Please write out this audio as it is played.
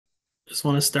Just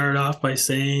want to start off by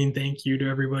saying thank you to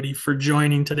everybody for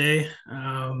joining today,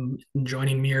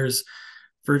 joining MiHR's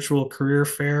virtual career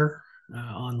fair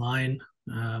online.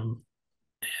 Um,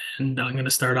 and I'm going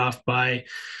to start off by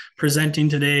presenting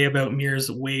today about MiHR's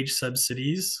wage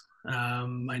subsidies.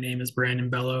 My name is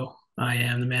Brandon Belo. I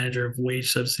am the manager of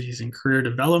wage subsidies and career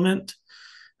development.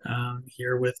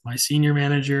 Here with my senior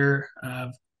manager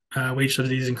of wage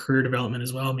subsidies and career development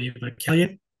as well, Maeva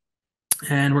Callier.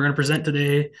 And we're going to present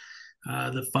today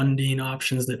the funding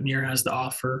options that MiHR has to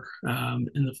offer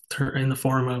in the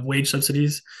form of wage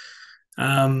subsidies.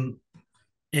 And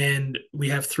we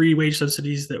have three wage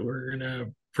subsidies that we're going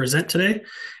to present today.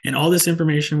 And all this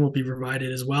information will be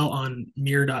provided as well on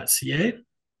mir.ca,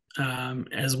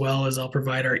 as well as I'll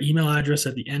provide our email address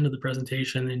at the end of the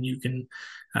presentation, and you can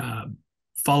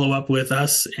follow up with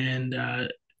us and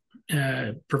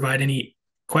provide any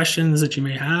questions that you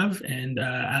may have and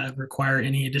require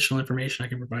any additional information. I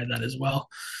can provide that as well.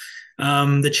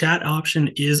 The chat option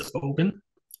is open.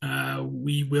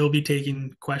 We will be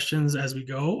taking questions as we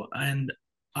go, and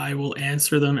I will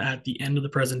answer them at the end of the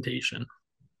presentation.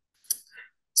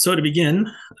 So to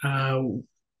begin,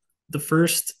 the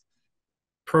first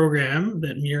program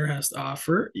that MiHR has to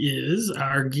offer is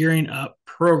our Gearing Up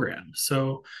program.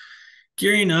 So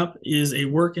Gearing Up is a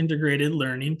work integrated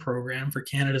learning program for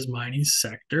Canada's mining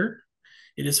sector.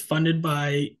 It is funded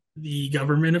by the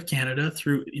Government of Canada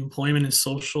through Employment and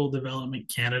Social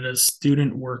Development Canada's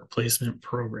Student Work Placement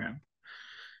Program.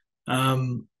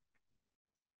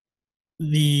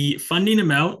 The funding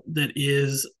amount that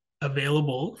is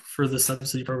available for the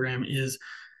subsidy program is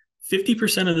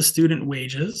 50% of the student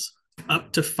wages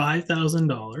up to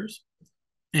 $5,000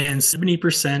 and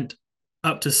 70%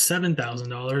 up to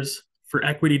 $7,000 for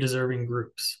equity deserving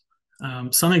groups.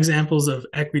 Some examples of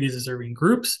equity deserving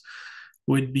groups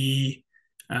would be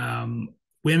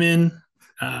women,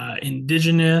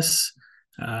 Indigenous,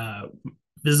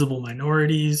 visible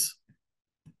minorities,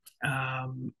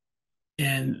 and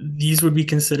these would be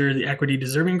considered the equity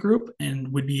deserving group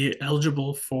and would be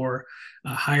eligible for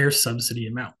a higher subsidy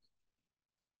amount.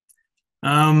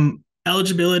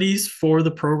 Eligibilities for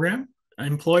the program: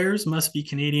 employers must be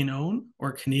Canadian-owned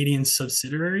or Canadian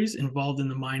subsidiaries involved in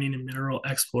the mining and mineral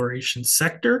exploration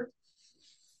sector.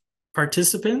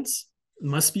 Participants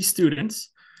must be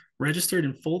students registered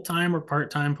in full-time or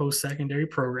part-time post-secondary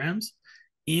programs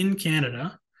in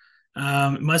Canada,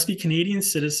 must be Canadian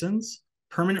citizens,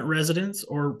 permanent residents,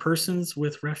 or persons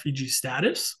with refugee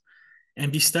status,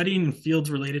 and be studying in fields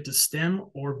related to STEM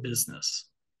or business.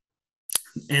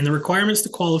 And the requirements to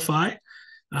qualify: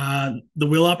 the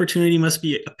will opportunity must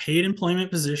be a paid employment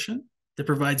position that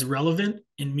provides relevant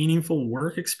and meaningful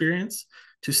work experience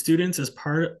to students as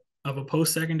part of a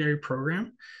post-secondary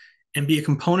program and be a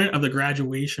component of the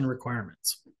graduation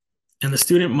requirements. And the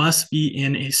student must be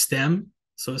in a STEM,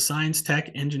 so science,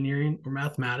 tech, engineering, or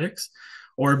mathematics,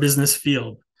 or a business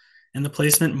field. And the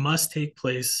placement must take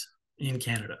place in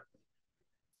Canada.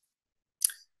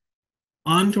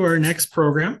 On to our next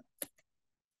program.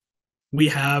 We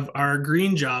have our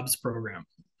Green Jobs program.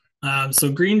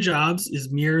 So Green Jobs is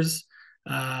MiHR's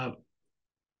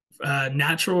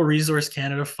Natural Resource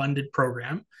Canada funded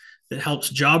program that helps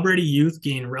job-ready youth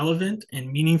gain relevant and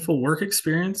meaningful work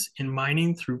experience in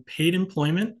mining through paid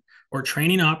employment or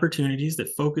training opportunities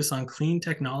that focus on clean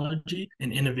technology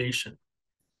and innovation.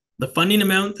 The funding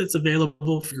amount that's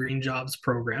available for Green Jobs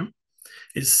program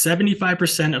is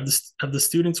 75% of the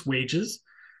student's wages,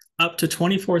 up to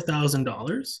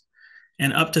 $24,000,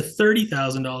 and up to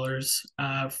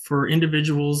 $30,000 for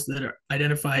individuals that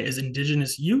identify as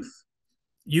Indigenous youth,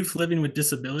 youth living with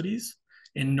disabilities,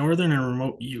 and northern and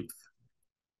remote youth.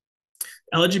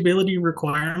 Eligibility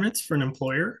requirements for an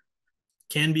employer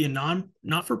can be a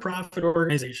not-for-profit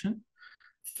organization,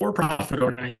 for-profit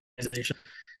organization,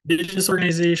 business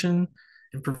organization,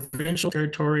 and provincial,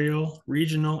 territorial,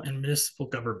 regional, and municipal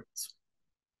governments.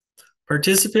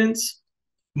 Participants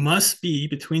must be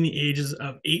between the ages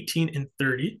of 18 and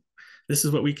 30. This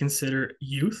is what we consider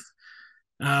youth.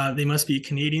 They must be a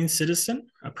Canadian citizen,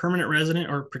 a permanent resident,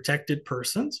 or protected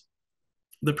persons.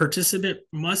 The participant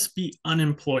must be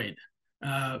unemployed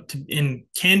and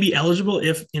can be eligible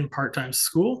if in part-time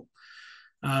school,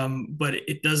 but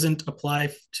it doesn't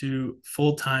apply to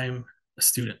full-time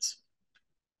students.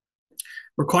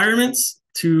 Requirements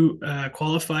to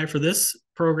qualify for this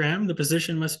program: the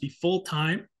position must be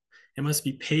full-time. It must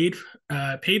be paid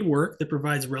work that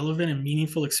provides relevant and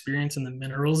meaningful experience in the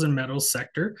minerals and metals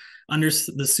sector under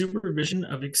the supervision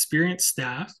of experienced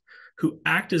staff who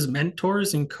act as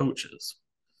mentors and coaches.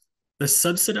 The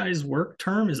subsidized work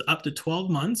term is up to 12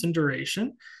 months in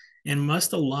duration and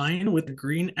must align with the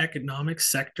green economic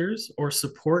sectors or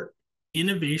support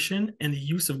innovation and the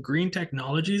use of green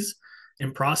technologies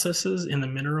and processes in the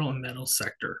mineral and metal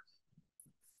sector.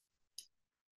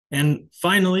 And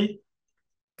finally,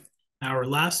 our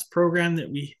last program that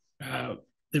we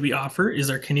offer is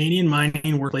our Canadian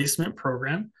Mining Work Placement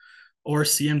Program, or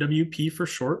CMWP for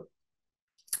short.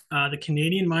 The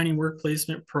Canadian Mining Work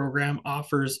Placement Program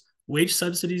offers wage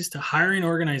subsidies to hiring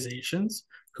organizations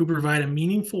who provide a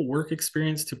meaningful work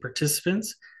experience to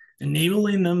participants,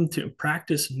 enabling them to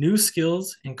practice new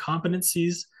skills and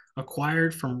competencies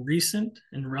acquired from recent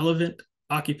and relevant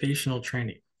occupational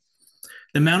training.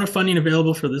 The amount of funding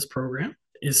available for this program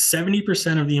is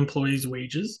 70% of the employee's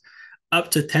wages, up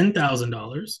to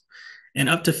 $10,000, and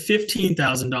up to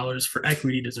 $15,000 for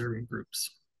equity deserving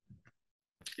groups.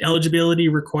 Eligibility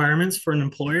requirements for an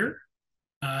employer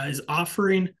is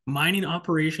offering mining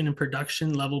operation and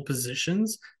production level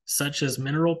positions such as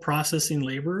mineral processing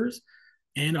laborers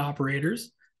and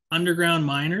operators, underground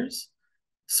miners,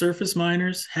 surface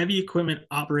miners, heavy equipment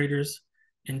operators,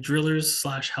 and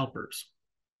drillers/helpers.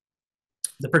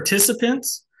 The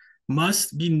participants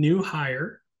must be new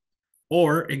hire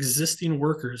or existing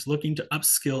workers looking to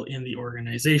upskill in the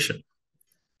organization.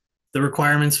 The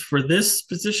requirements for this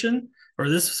position or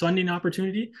this funding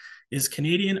opportunity is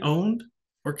Canadian owned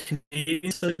or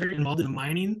Canadian involved in the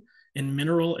mining and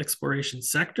mineral exploration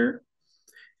sector.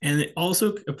 And it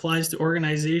also applies to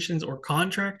organizations or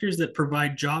contractors that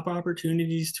provide job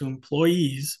opportunities to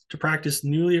employees to practice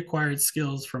newly acquired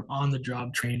skills from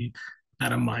on-the-job training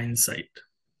at a mine site.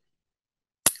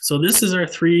 So this is our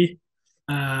three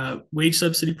wage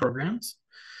subsidy programs.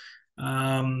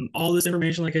 All this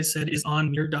information, like I said, is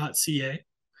on MiHR.ca.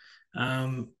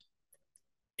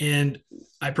 And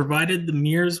I provided the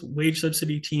MiHR's wage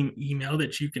subsidy team email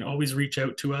that you can always reach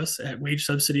out to us at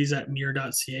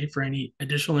wagesubsidies@MiHR.ca for any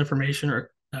additional information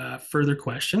or further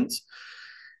questions.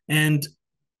 And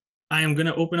I am going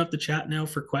to open up the chat now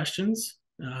for questions.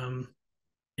 And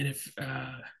if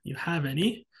you have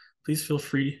any, please feel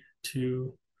free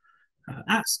to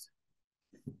ask.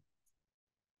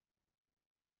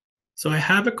 So I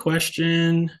have a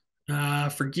question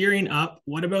for gearing up.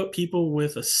 What about people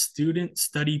with a student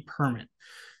study permit?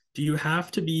 Do you have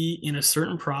to be in a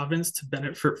certain province to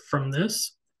benefit from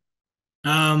this?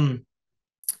 I'm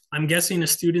guessing a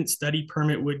student study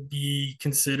permit would be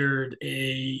considered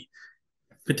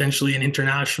potentially an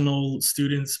international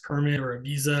student's permit or a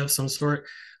visa of some sort.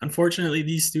 Unfortunately,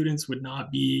 these students would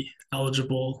not be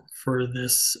eligible for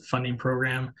this funding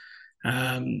program.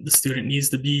 The student needs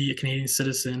to be a Canadian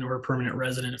citizen or a permanent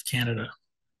resident of Canada.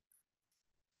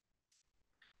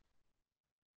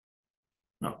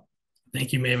 Oh,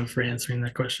 thank you, Maeva, for answering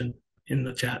that question in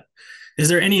the chat. Is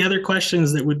there any other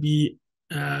questions that would be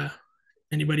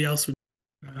anybody else would?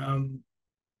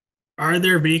 Are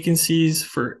there vacancies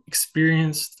for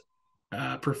experienced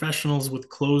professionals with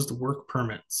closed work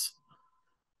permits?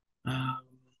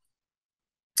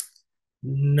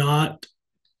 Not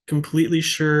completely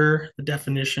sure the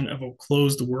definition of a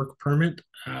closed work permit.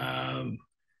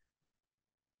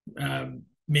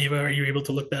 Maeva, are you able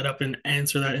to look that up and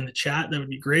answer that in the chat? That would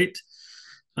be great.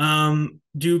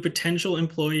 Do potential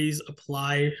employees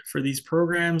apply for these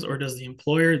programs, or does the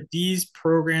employer? These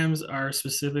programs are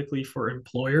specifically for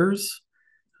employers.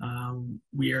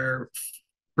 We are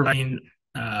providing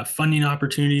funding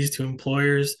opportunities to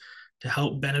employers to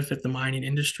help benefit the mining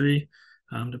industry,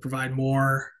 to provide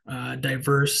more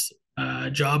diverse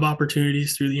job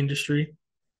opportunities through the industry.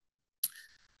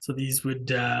 So these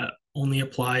would only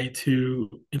apply to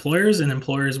employers, and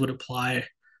employers would apply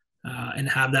and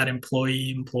have that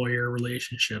employee-employer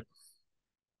relationship.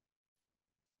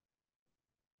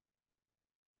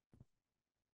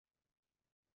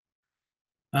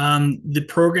 The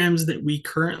programs that we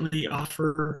currently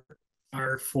offer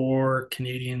are for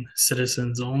Canadian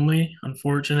citizens only,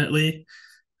 unfortunately.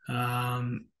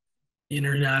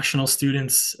 International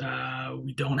students,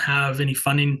 we don't have any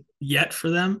funding yet for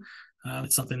them.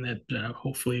 It's something that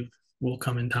hopefully will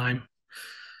come in time.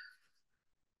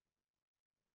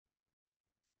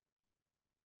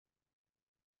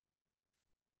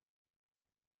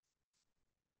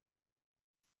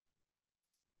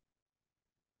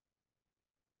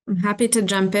 I'm happy to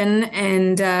jump in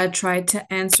and try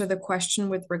to answer the question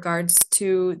with regards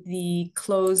to the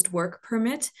closed work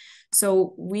permit.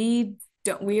 So we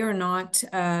are not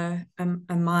a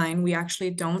mine. We actually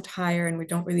don't hire, and we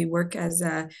don't really work as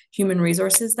human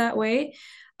resources that way.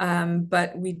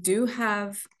 But we do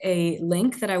have a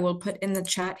link that I will put in the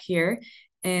chat here.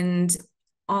 And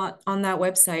on that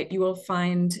website, you will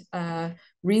find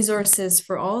resources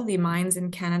for all the mines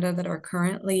in Canada that are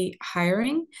currently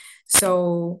hiring.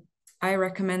 So I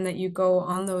recommend that you go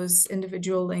on those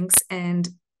individual links and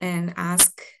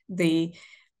ask the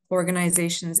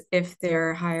organizations if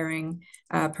they're hiring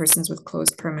persons with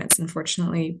closed permits.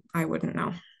 Unfortunately, I wouldn't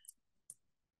know.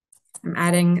 I'm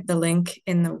adding the link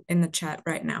in the chat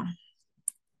right now.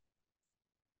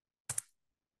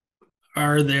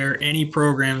 Are there any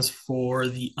programs for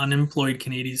the unemployed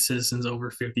Canadian citizens over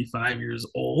 55 years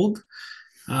old?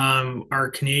 Our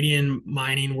Canadian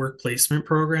Mining Work Placement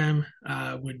Program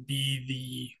would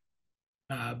be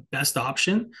the best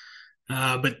option.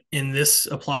 But in this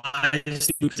applies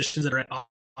to positions that are at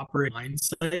operating mine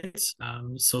sites.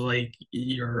 So like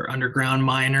your underground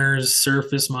miners,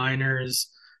 surface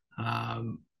miners,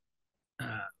 um,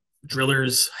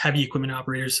 drillers, heavy equipment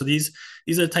operators. So these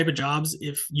are the type of jobs,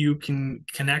 if you can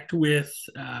connect with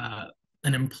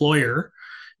an employer,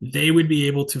 they would be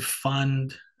able to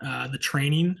fund the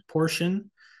training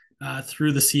portion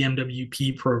through the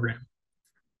CMWP program.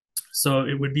 So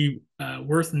it would be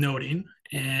worth noting.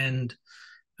 And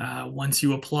once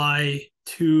you apply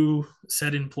to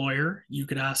said employer, you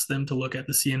could ask them to look at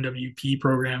the CMWP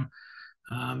program.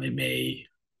 It may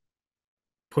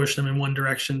push them in one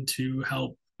direction to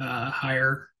help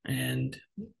hire, and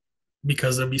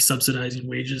because they'll be subsidizing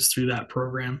wages through that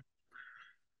program.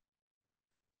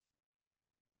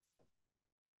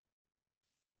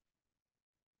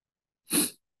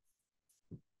 Is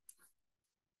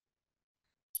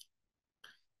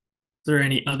there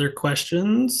any other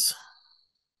questions?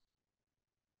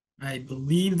 I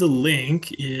believe the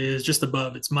link is just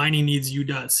above. It's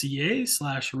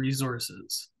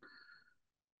miningneedsu.ca/resources.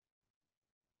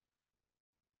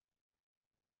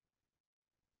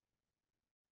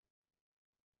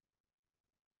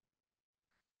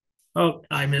 Oh,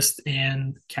 I missed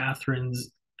Anne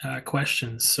Catherine's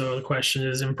questions. So the question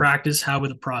is, in practice, how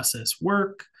would the process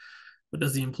work? What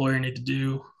does the employer need to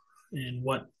do? And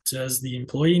what does the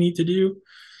employee need to do?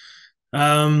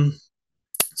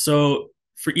 So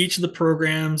for each of the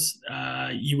programs,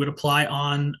 you would apply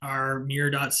on our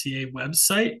MiHR.ca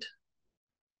website.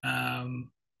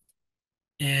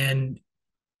 And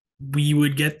we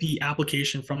would get the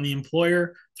application from the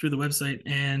employer through the website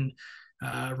and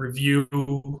review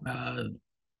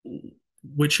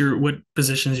what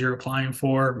positions you're applying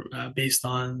for based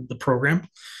on the program.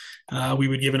 We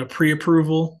would give it a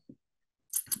pre-approval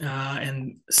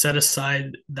and set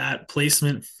aside that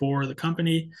placement for the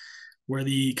company, where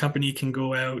the company can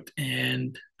go out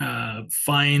and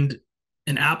find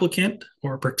an applicant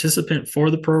or a participant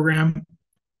for the program,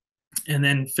 and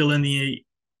then fill in the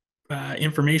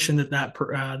information that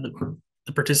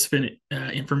the participant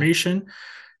information,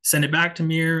 send it back to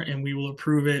MiHR, and we will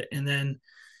approve it. And then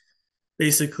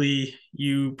basically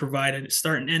you provide a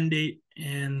start and end date,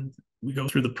 and we go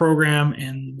through the program.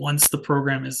 And once the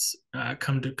program has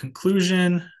come to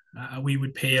conclusion, we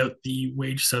would pay out the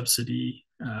wage subsidy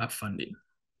funding.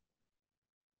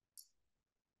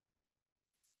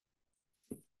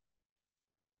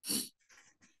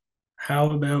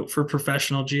 How about for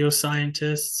professional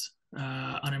geoscientists,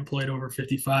 unemployed over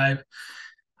 55?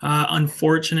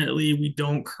 Unfortunately, we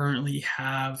don't currently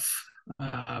have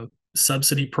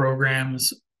subsidy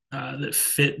programs that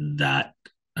fit that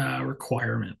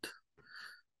requirement.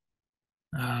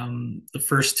 The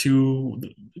first two,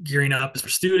 gearing up, is for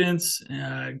students.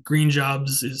 Green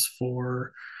jobs is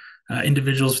for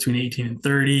individuals between 18 and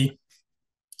 30.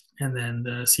 And then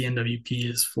the CNWP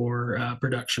is for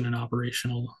production and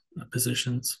operational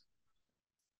positions.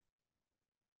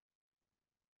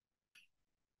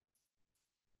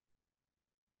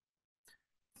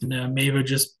 And Maeva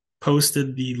just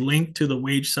posted the link to the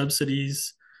wage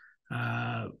subsidies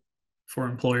for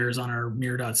employers on our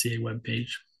MiHR.ca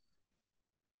webpage.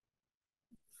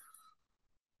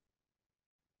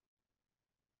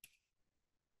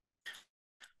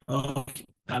 Oh,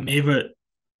 Maeva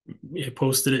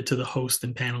posted it to the host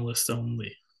and panelists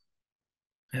only.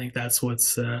 I think that's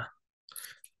what's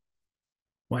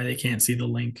why they can't see the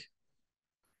link.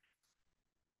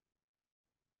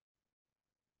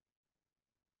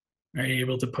 Are you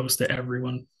able to post to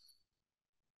everyone?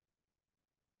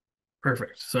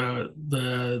 Perfect. So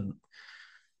the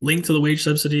link to the wage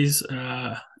subsidies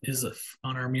is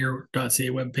on our MiHR.ca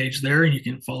webpage there, and you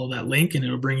can follow that link, and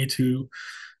it'll bring you to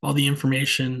all the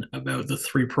information about the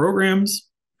three programs.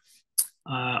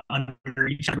 Under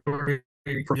each category,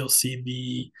 you'll see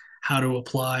the how to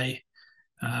apply,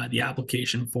 the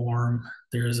application form.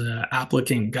 There's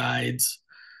applicant guides.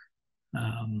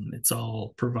 It's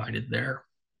all provided there.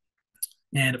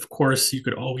 And of course, you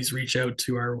could always reach out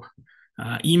to our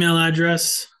email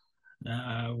address,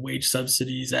 wage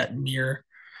subsidies at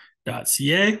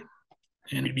MiHR.ca,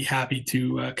 and we'd be happy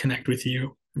to connect with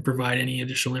you and provide any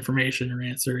additional information or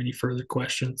answer any further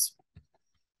questions.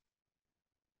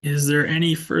 Is there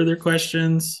any further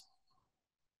questions?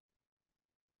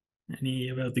 Any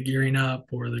about the gearing up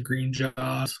or the green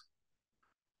jobs?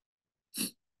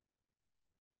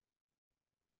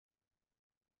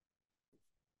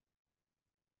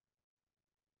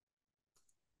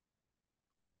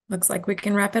 Looks like we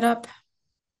can wrap it up.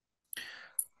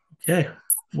 Okay.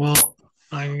 Well,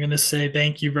 I'm going to say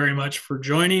thank you very much for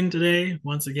joining today.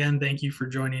 Once again, thank you for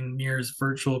joining MiHR's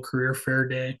virtual career fair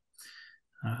day.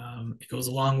 It goes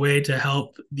a long way to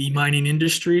help the mining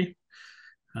industry.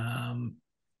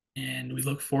 And we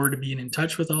look forward to being in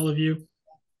touch with all of you.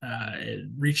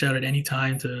 Reach out at any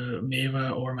time to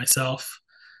Maeva or myself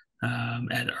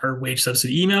at our wage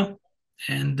subsidy email,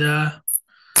 and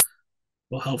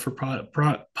we'll help for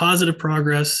positive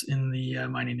progress in the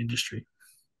mining industry.